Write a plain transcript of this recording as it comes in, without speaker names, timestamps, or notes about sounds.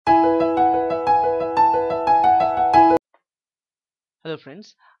Well,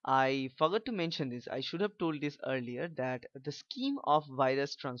 friends, I forgot to mention this. I should have told this earlier that the scheme of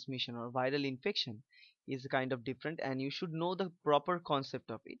virus transmission or viral infection is kind of different, and you should know the proper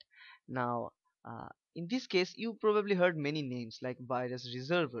concept of it. Now, in this case, you probably heard many names like virus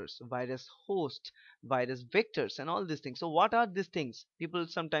reservoirs, virus host, virus vectors, and all these things. So, what are these things? People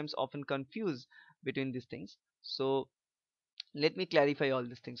sometimes often confuse between these things. So, let me clarify all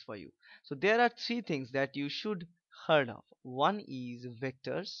these things for you. So there are three things that you should heard of. One is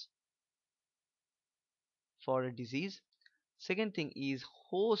vectors for a disease. Second thing is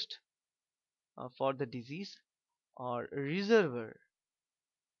host for the disease, or reservoir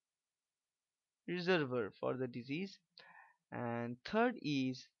for the disease. And uh,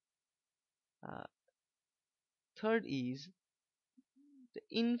 third is the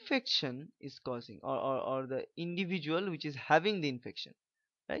infection is causing, or the individual which is having the infection,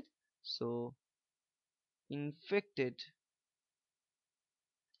 right? So infected,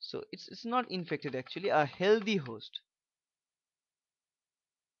 so it's not infected, actually a healthy host,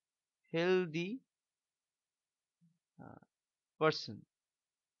 healthy uh, person,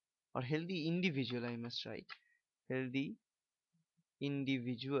 or healthy individual, I must write, healthy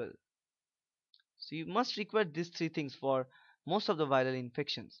individual. So you must require these three things for most of the viral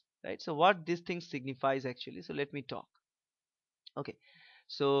infections, right? So what these things signifies actually, so let me talk. Okay,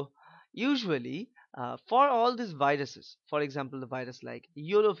 so usually for all these viruses, for example the virus like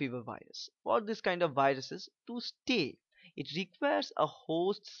yellow fever virus, for this kind of viruses to stay, it requires a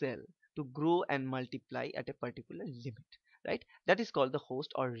host cell to grow and multiply at a particular limit, right? That is called the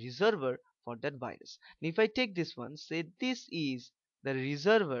host or reservoir for that virus. And if I take this one, say this is the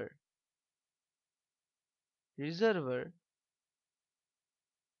reservoir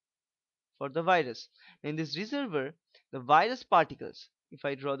for the virus. In this reservoir, the virus particles, if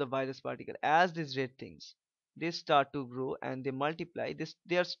I draw the virus particle as these red things, they start to grow and they multiply.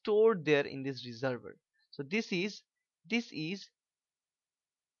 They are stored there in this reservoir. So this is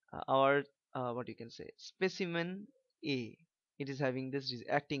our what you can say, specimen A. It is having this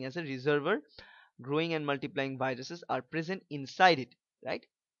acting as a reservoir. Growing and multiplying viruses are present inside it, right?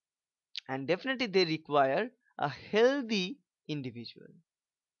 And definitely they require a healthy individual.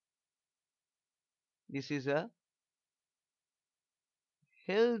 This is a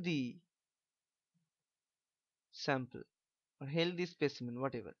healthy sample or healthy specimen,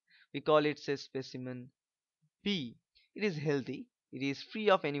 whatever we call it, say specimen B. It is healthy, it is free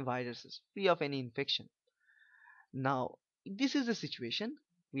of any viruses, free of any infection. Now this is the situation.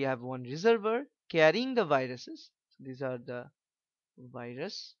 We have one reservoir carrying the viruses, so these are the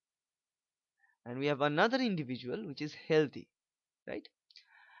virus, and we have another individual which is healthy, right?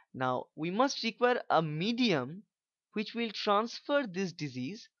 Now we must require a medium which will transfer this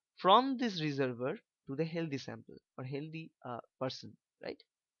disease from this reservoir to the healthy sample or healthy person, right?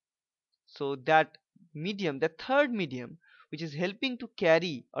 So that medium, the third medium, which is helping to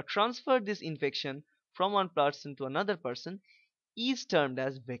carry or transfer this infection from one person to another person, is termed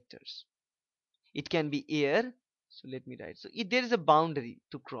as vectors. It can be air. So let me write. So there is a boundary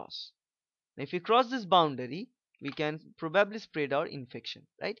to cross. Now if we cross this boundary, we can probably spread our infection,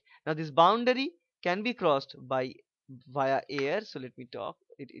 right? Now this boundary can be crossed by via air. So let me talk.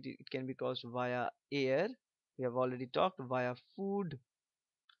 It can be crossed via air. We have already talked via food,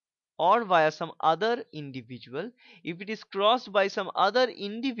 or via some other individual. If it is crossed by some other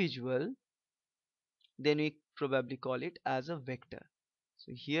individual, then we probably call it as a vector.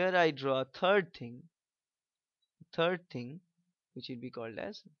 So here I draw a third thing which will be called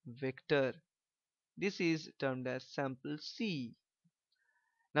as vector. This is termed as sample C.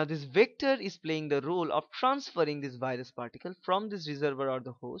 Now this vector is playing the role of transferring this virus particle from this reservoir or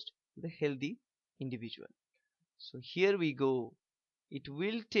the host to the healthy individual. So here we go. It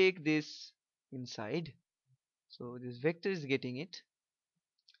will take this inside. So this vector is getting it,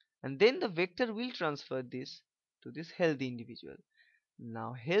 and then the vector will transfer this to this healthy individual.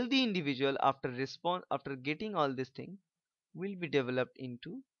 Now healthy individual, after getting all this thing, will be developed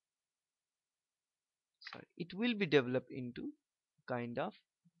into, it will be developed into kind of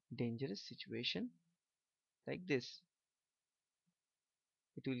dangerous situation like this.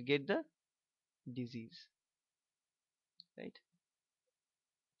 It will get the disease, right?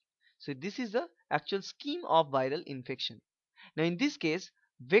 So this is the actual scheme of viral infection. Now in this case,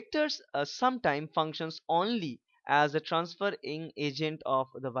 vectors sometimes functions only as a transferring agent of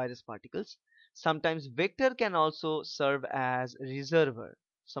the virus particles. Sometimes vector can also serve as reservoir.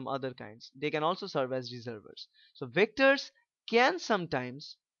 Some other kinds, they can also serve as reservoirs. So vectors can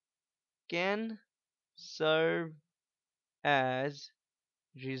sometimes can serve as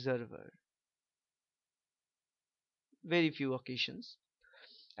reservoir. very few occasions.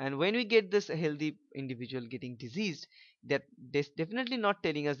 And when we get this healthy individual getting diseased, that this definitely not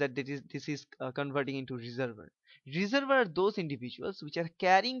telling us that this is converting into reservoir. Reservoir are those individuals which are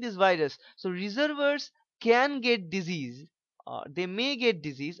carrying this virus. So reservoirs can get disease, they may get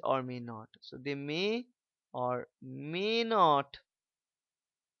disease or may not. So they may or may not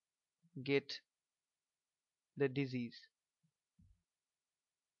get the disease,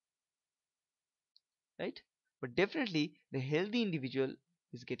 right? But definitely the healthy individual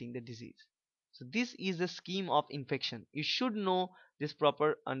is getting the disease. So this is the scheme of infection. You should know this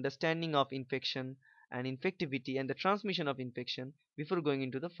proper understanding of infection and infectivity and the transmission of infection before going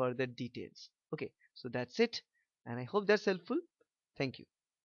into the further details. Okay, so that's it, and I hope that's helpful. Thank you.